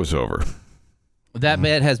show is over? That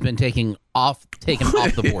bet has been taken off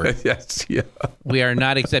the board. Yes, yeah. We are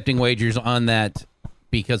not accepting wagers on that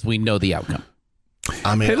because we know the outcome.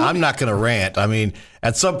 I mean, I'm not going to rant. I mean,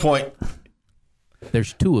 at some point,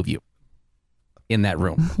 there's 2 of you in that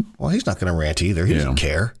room. Well, he's not going to rant either. He doesn't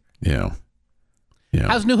care. Yeah.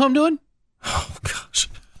 How's New Home doing? Oh gosh.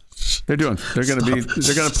 They're going to play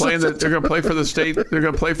for the state. They're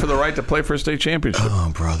going to play for the right to play for a state championship.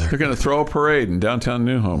 Oh, brother. They're going to throw a parade in downtown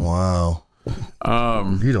New Home. Wow.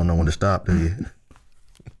 You don't know when to stop, do you?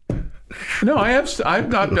 No, I have.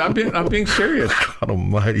 I'm being serious. God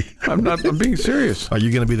Almighty. I'm being serious. Are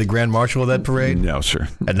you going to be the Grand Marshal of that parade? No, sir.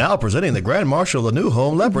 And now presenting the Grand Marshal of the New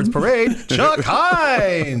Home Leopards Parade, Chuck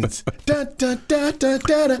Heinz.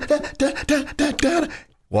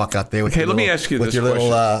 Walk out there with let me ask you with this your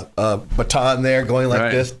little baton there going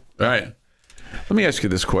like this. Right. Let me ask you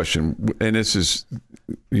this question, and this is,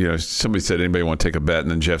 somebody said, anybody want to take a bet,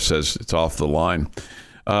 and then Jeff says it's off the line.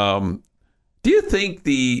 Do you think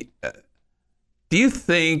that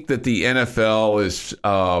the NFL is,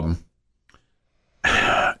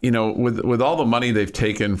 with all the money they've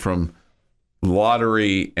taken from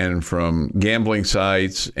lottery and from gambling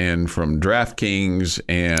sites and from DraftKings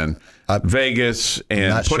and Vegas, and I'm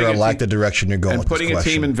not sure I like the direction you're going and with putting this a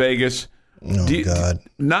team in Vegas? Oh, God.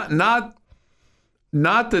 Not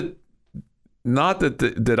that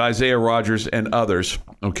Isaiah Rodgers and others,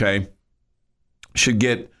 okay, should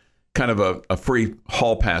get kind of a free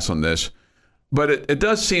hall pass on this, but it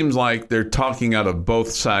does seem like they're talking out of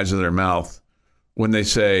both sides of their mouth when they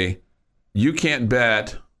say, you can't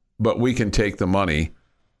bet, but we can take the money,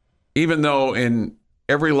 even though in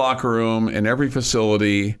every locker room, in every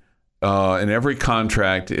facility, in every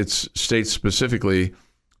contract, it states specifically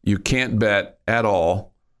you can't bet at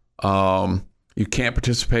all. You can't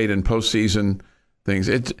participate in postseason things.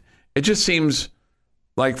 It just seems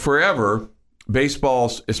like forever,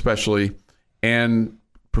 baseball especially, and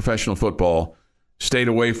professional football stayed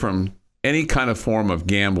away from any kind of form of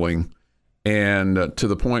gambling and to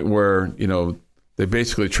the point where, they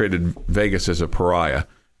basically traded Vegas as a pariah.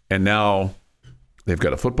 And now they've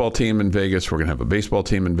got a football team in Vegas. We're going to have a baseball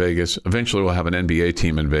team in Vegas. Eventually we'll have an NBA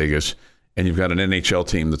team in Vegas. And you've got an NHL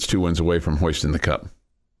team that's 2 wins away from hoisting the cup.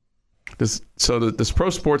 Does pro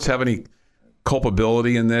sports have any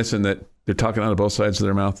culpability in this, and that they're talking out of both sides of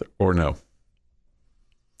their mouth, or no?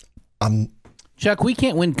 Chuck, we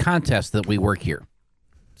can't win contests that we work here.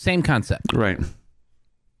 Same concept. Right.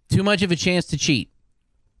 Too much of a chance to cheat.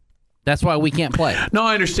 That's why we can't play. No,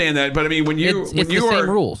 I understand that, but I mean, it's the same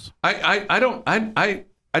rules. I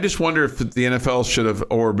just wonder if the NFL should have,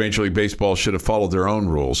 or Major League Baseball should have followed their own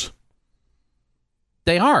rules.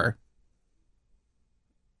 They are.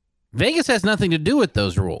 Vegas has nothing to do with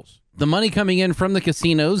those rules. The money coming in from the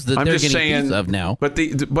casinos that they're getting a piece of now. But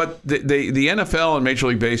the NFL and Major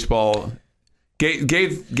League Baseball gave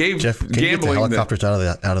Jeff, can gambling. You get the helicopters out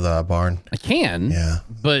of the barn? I can. Yeah.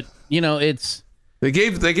 But it's. They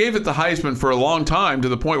gave it the Heisman for a long time, to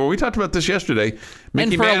the point where we talked about this yesterday.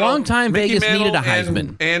 And for a long time, Vegas needed a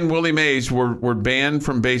Heisman. And Willie Mays were banned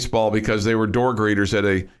from baseball because they were door greeters at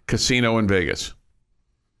a casino in Vegas.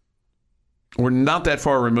 We're not that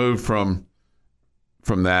far removed from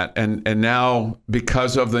that, and now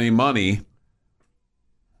because of the money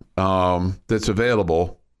that's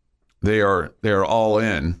available, they are all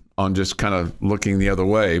in on just kind of looking the other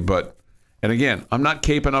way. And again, I'm not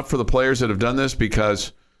caping up for the players that have done this,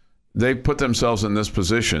 because they put themselves in this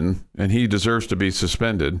position, and he deserves to be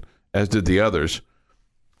suspended, as did the others.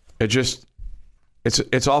 It's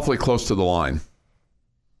awfully close to the line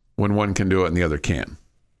when one can do it and the other can't.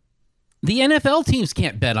 The NFL teams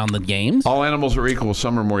can't bet on the games. All animals are equal.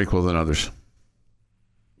 Some are more equal than others.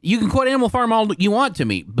 You can quote Animal Farm all you want to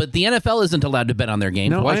me, but the NFL isn't allowed to bet on their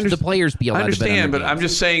games. No, why should the players be allowed to bet on their games? I understand, but I'm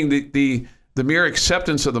just saying the mere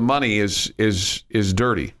acceptance of the money is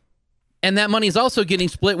dirty. And that money is also getting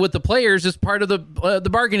split with the players as part of the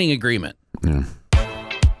bargaining agreement. Yeah.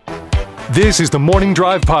 This is the Morning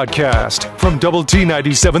Drive Podcast from Double T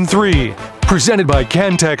 97.3, presented by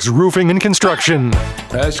Cantex Roofing and Construction.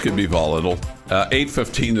 This could be volatile.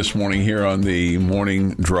 8:15 this morning here on the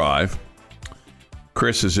Morning Drive.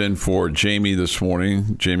 Chris is in for Jamie this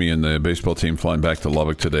morning. Jamie and the baseball team flying back to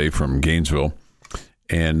Lubbock today from Gainesville.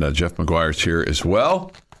 And Jeff McGuire's here as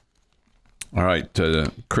well. All right,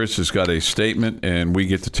 Chris has got a statement, and we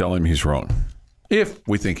get to tell him he's wrong, if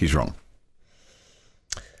we think he's wrong.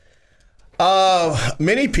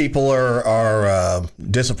 Many people are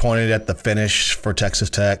disappointed at the finish for Texas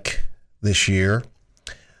Tech this year.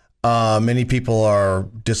 Many people are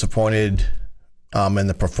disappointed in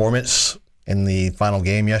the performance in the final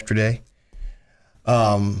game yesterday.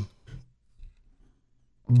 But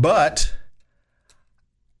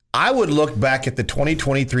I would look back at the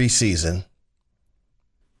 2023 season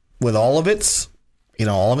with all of its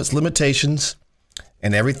limitations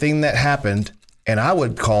and everything that happened, and I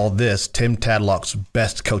would call this Tim Tadlock's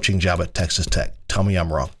best coaching job at Texas Tech. Tell me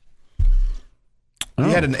I'm wrong. He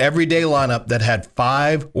had an everyday lineup that had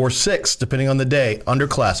 5 or 6, depending on the day,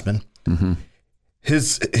 underclassmen. Mm-hmm.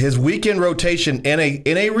 His weekend rotation in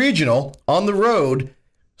a regional on the road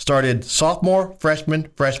started sophomore, freshman,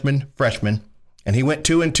 and he went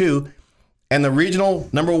 2-2. And the regional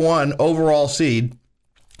number 2 overall seed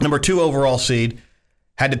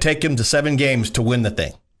had to take him to 7 games to win the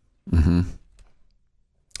thing. Mm-hmm.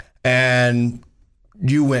 And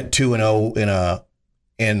you went 2-0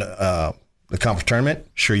 in the conference tournament.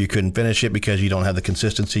 Sure, you couldn't finish it because you don't have the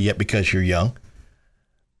consistency yet because you're young.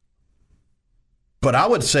 But I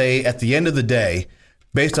would say at the end of the day,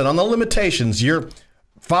 based on the limitations, you're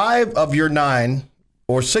 5 of your 9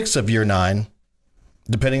 or 6 of your 9,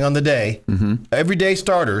 depending on the day, everyday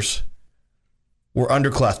starters were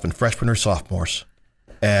underclassmen, freshmen or sophomores.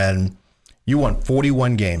 And you won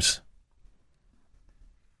 41 games.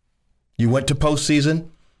 You went to postseason,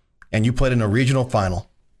 and you played in a regional final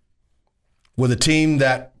with a team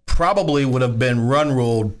that probably would have been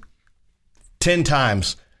run-ruled 10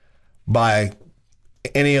 times by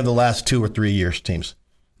any of the last 2 or 3 years teams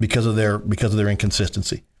because of their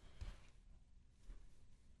inconsistency.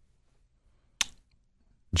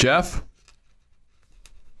 Jeff?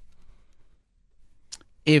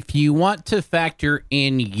 If you want to factor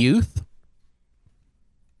in youth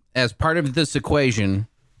as part of this equation,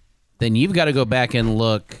 then you've got to go back and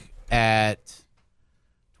look at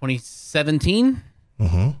 2017.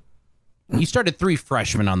 Mm-hmm. You started 3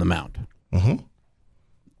 freshmen on the mound. Mm-hmm.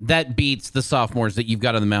 That beats the sophomores that you've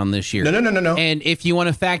got on the mound this year. No. And if you want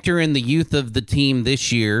to factor in the youth of the team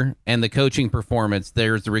this year and the coaching performance,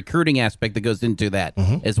 there's the recruiting aspect that goes into that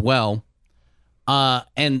as well.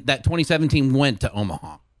 And that 2017 went to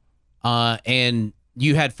Omaha. and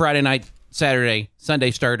you had Friday night, Saturday,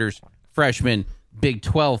 Sunday starters, freshmen, Big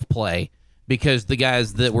 12 play because the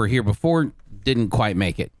guys that were here before didn't quite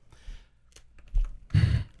make it.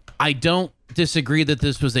 I don't disagree that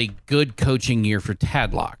this was a good coaching year for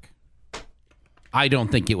Tadlock. I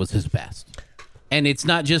don't think it was his best. And it's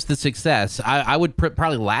not just the success. I would put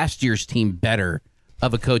probably last year's team better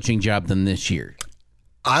of a coaching job than this year.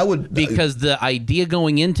 I would. Because the idea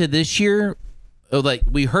going into this year, like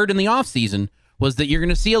we heard in the offseason, was that you're going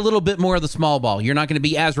to see a little bit more of the small ball. You're not going to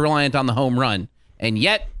be as reliant on the home run. And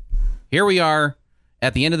yet, here we are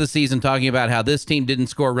at the end of the season talking about how this team didn't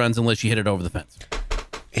score runs unless you hit it over the fence.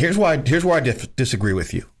 Here's where I disagree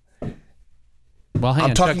with you. Well, hang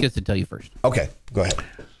on. Chuck gets to tell you first. Okay, go ahead.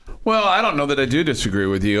 Well, I don't know that I do disagree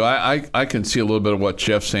with you. I can see a little bit of what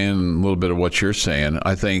Jeff's saying and a little bit of what you're saying.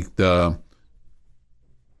 I think there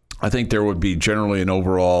would be generally an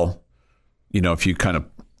overall, if you kind of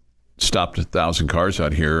stopped 1,000 cars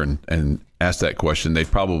out here and asked that question,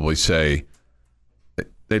 they'd probably say,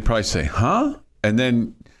 huh? And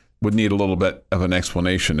then would need a little bit of an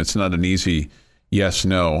explanation. It's not an easy yes,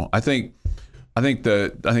 no. I think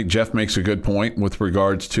Jeff makes a good point with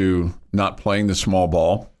regards to not playing the small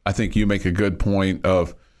ball. I think you make a good point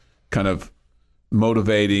of kind of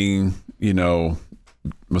motivating,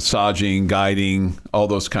 massaging, guiding, all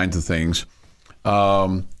those kinds of things.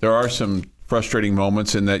 There are some frustrating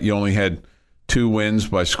moments in that you only had 2 wins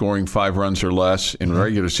by scoring 5 runs or less in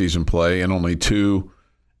regular season play, and only 2,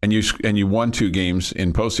 and you won 2 games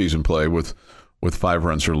in postseason play with 5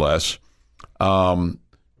 runs or less.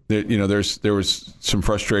 There was some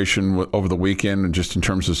frustration over the weekend, just in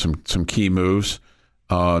terms of some key moves,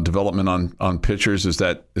 development on pitchers. Is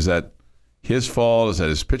that his fault? Is that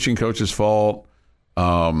his pitching coach's fault?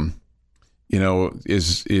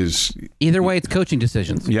 Is either way, it's coaching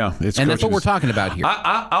decisions. Yeah, and that's what we're talking about here.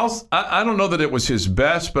 I don't know that it was his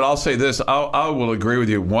best, but I'll say this: I will agree with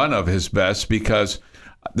you. One of his best, because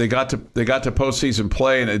they got to postseason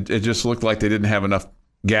play, and it just looked like they didn't have enough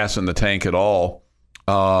gas in the tank at all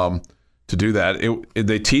to do that.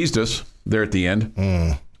 They teased us there at the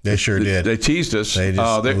end. They sure did. They teased us.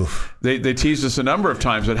 They teased us a number of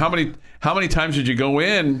times. But how many times did you go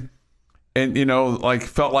in and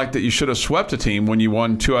felt like that you should have swept a team when you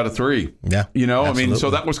won 2 out of 3? Yeah, absolutely. I mean, so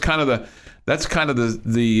that was kind of the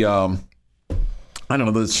I don't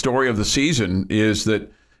know, the story of the season is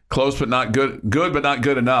that close but not good but not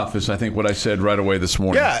good enough is, I think, what I said right away this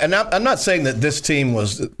morning. Yeah, and I'm not saying that this team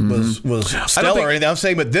was stellar or anything. I'm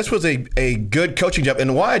saying, but this was a good coaching job.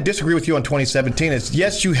 And why I disagree with you on 2017 is,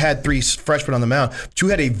 yes, you had 3 freshmen on the mound, but you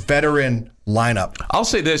had a veteran lineup. I'll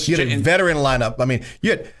say this. You had a veteran lineup. I mean,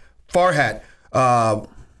 you had Farhat,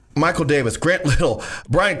 Michael Davis, Grant Little,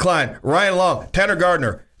 Brian Klein, Ryan Long, Tanner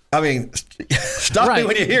Gardner. I mean, stop me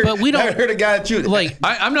when you hear. But we don't heard a guy that you like.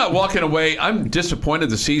 I'm not walking away. I'm disappointed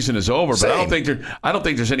the season is over, but I don't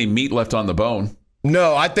think there's any meat left on the bone.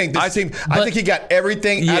 No, I think this team. I think he got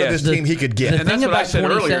everything out of this team he could get, and that's what I said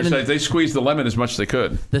earlier. So they squeezed the lemon as much as they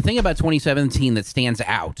could. The thing about 2017 that stands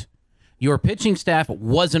out: your pitching staff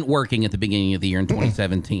wasn't working at the beginning of the year in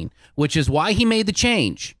 2017, which is why he made the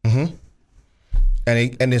change. Mm-hmm.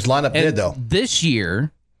 And his lineup did, though. This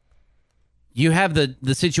year, you have the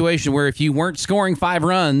situation where if you weren't scoring 5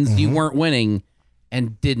 runs, you weren't winning,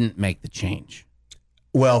 and didn't make the change.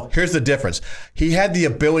 Well, here's the difference. He had the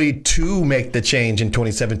ability to make the change in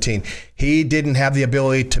 2017. He didn't have the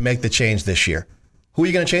ability to make the change this year. Who are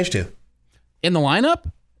you going to change to? In the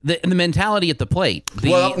lineup? The mentality at the plate.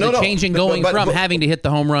 Changing going from having to hit the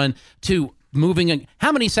home run to moving.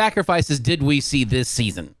 How many sacrifices did we see this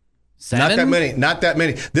season? 7? Not that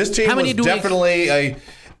many. This team was definitely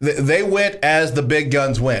they went as the big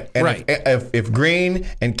guns went. And right. If Green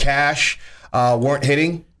and Cash weren't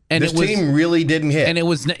hitting, and this team really didn't hit. And it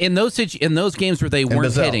was in those games where they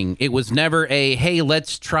weren't hitting, it was never hey,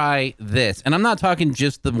 let's try this. And I'm not talking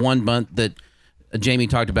just the one bunt that Jamie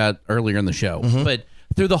talked about earlier in the show, but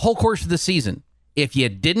through the whole course of the season, if you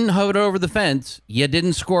didn't hover over the fence, you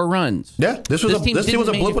didn't score runs. Yeah, this team was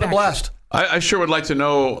a blip and a blast. I sure would like to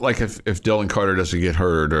know, like, if Dylan Carter doesn't get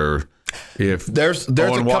hurt, or if there's Owen a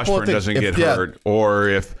couple Washburn of things. doesn't get hurt, or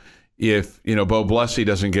if Bo Blessy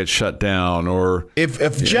doesn't get shut down, or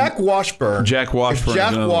if Jack Washburn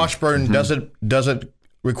doesn't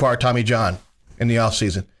require Tommy John in the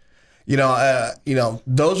offseason.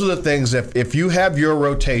 Those are the things. If you have your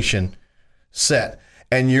rotation set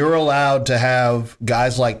and you're allowed to have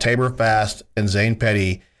guys like Tabor Fast and Zane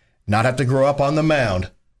Petty not have to grow up on the mound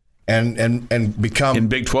and become in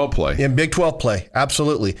Big 12 play. In Big 12 play,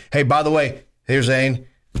 absolutely. Hey, by the way, here's Zane.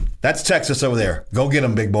 That's Texas over there. Go get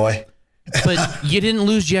him, big boy. But you didn't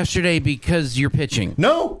lose yesterday because you're pitching.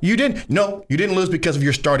 No, you didn't. No, you didn't lose because of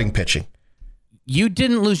your starting pitching. You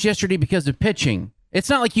didn't lose yesterday because of pitching. It's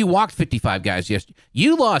not like you walked 55 guys yesterday.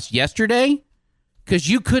 You lost yesterday because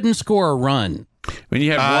you couldn't score a run. When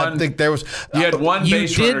you had one, I think there was. You had one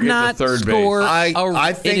base runner get to third base.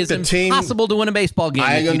 I think it is the team. Impossible to win a baseball game.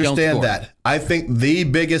 I if understand you don't score. that. I think the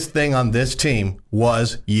biggest thing on this team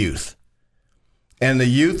was youth, and the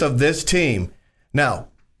youth of this team. Now,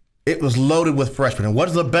 it was loaded with freshmen. And what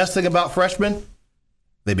is the best thing about freshmen?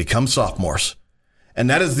 They become sophomores. And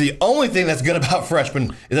that is the only thing that's good about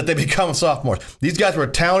freshmen is that they become sophomores. These guys were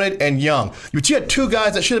talented and young. But you had two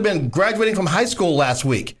guys that should have been graduating from high school last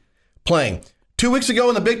week playing. 2 weeks ago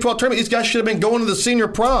in the Big 12 tournament, these guys should have been going to the senior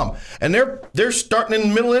prom. And they're starting in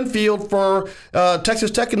the middle infield for Texas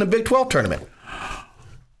Tech in the Big 12 tournament.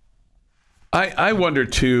 I wonder,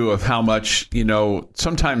 too, of how much,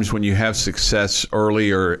 sometimes when you have success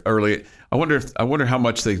early, I wonder how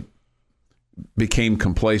much they became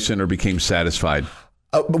complacent or became satisfied.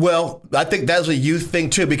 Well, I think that's a youth thing,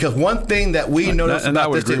 too, because one thing that we noticed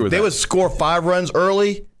about this is they would score 5 runs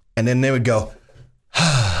early, and then they would go,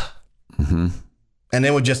 mm-hmm. And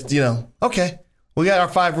then would just, okay, we got our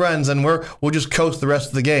 5 runs, and we'll just coast the rest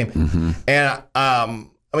of the game. Mm-hmm. And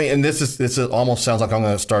and this almost sounds like I'm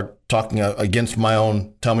going to start talking against my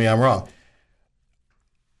own. Tell me I'm wrong.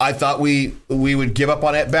 I thought we would give up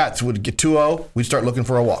on at bats. We'd get 2-0. We'd start looking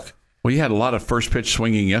for a walk. Well, you had a lot of first pitch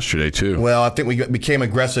swinging yesterday too. Well, I think we became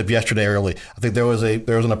aggressive yesterday early. I think there was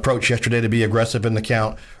an approach yesterday to be aggressive in the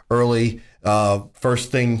count early.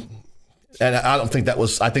 First thing, and I think that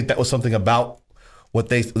was something about what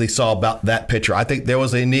they saw about that pitcher. I think there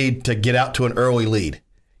was a need to get out to an early lead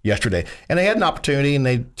yesterday, and they had an opportunity, and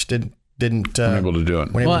they just didn't weren't able to do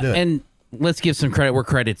it. And let's give some credit where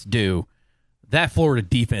credit's due. That Florida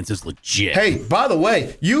defense is legit. Hey, by the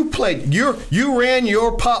way, you ran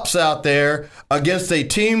your pups out there against a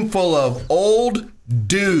team full of old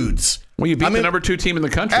dudes. Well, you beat the number 2 team in the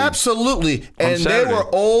country. Absolutely, and they were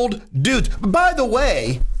old dudes. By the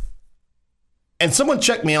way, and someone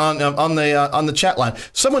checked me on the chat line.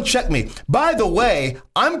 Someone checked me. By the way,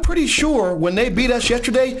 I'm pretty sure when they beat us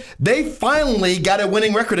yesterday, they finally got a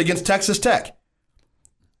winning record against Texas Tech.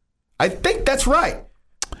 I think that's right.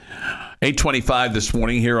 8:25 this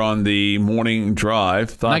morning here on the Morning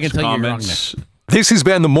Drive. Thoughts, comments? This has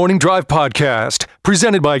been the Morning Drive podcast,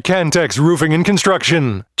 presented by Cantex Roofing and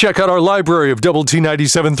Construction. Check out our library of Double T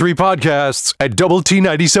 97.3 podcasts at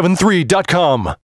doublet97.3.com.